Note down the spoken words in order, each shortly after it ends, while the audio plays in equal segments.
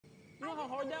You know how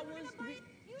hard that was?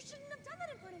 You shouldn't have done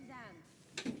that in front of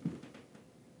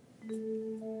them.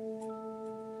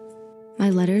 My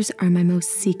letters are my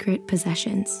most secret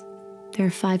possessions. There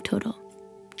are 5 total.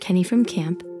 Kenny from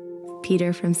camp,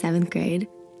 Peter from 7th grade,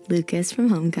 Lucas from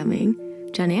homecoming,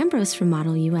 John Ambrose from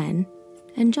Model UN,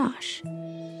 and Josh.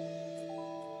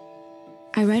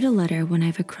 I write a letter when I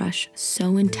have a crush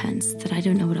so intense that I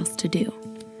don't know what else to do.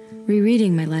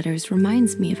 Rereading my letters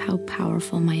reminds me of how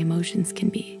powerful my emotions can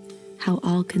be, how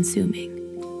all-consuming.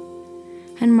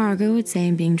 And Margot would say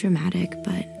I'm being dramatic,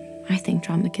 but I think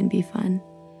drama can be fun.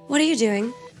 What are you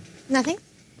doing? Nothing.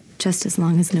 Just as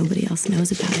long as nobody else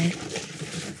knows about it.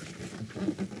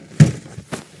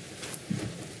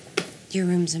 Your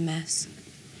room's a mess.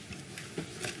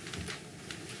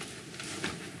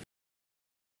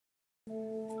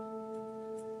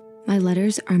 My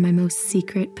letters are my most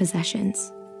secret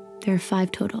possessions. There are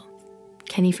 5 total.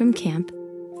 Kenny from camp,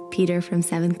 Peter from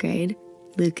 7th grade,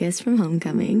 Lucas from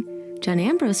homecoming, John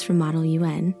Ambrose from Model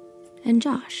UN, and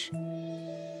Josh.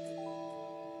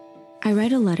 I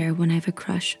write a letter when I have a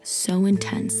crush so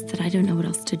intense that I don't know what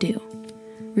else to do.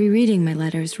 Rereading my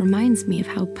letters reminds me of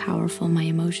how powerful my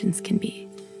emotions can be,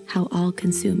 how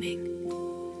all-consuming.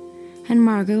 And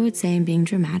Margot would say I'm being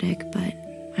dramatic, but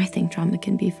I think drama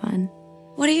can be fun.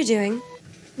 What are you doing?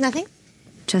 Nothing.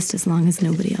 Just as long as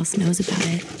nobody else knows about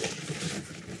it.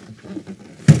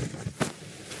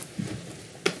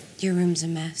 Your room's a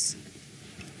mess.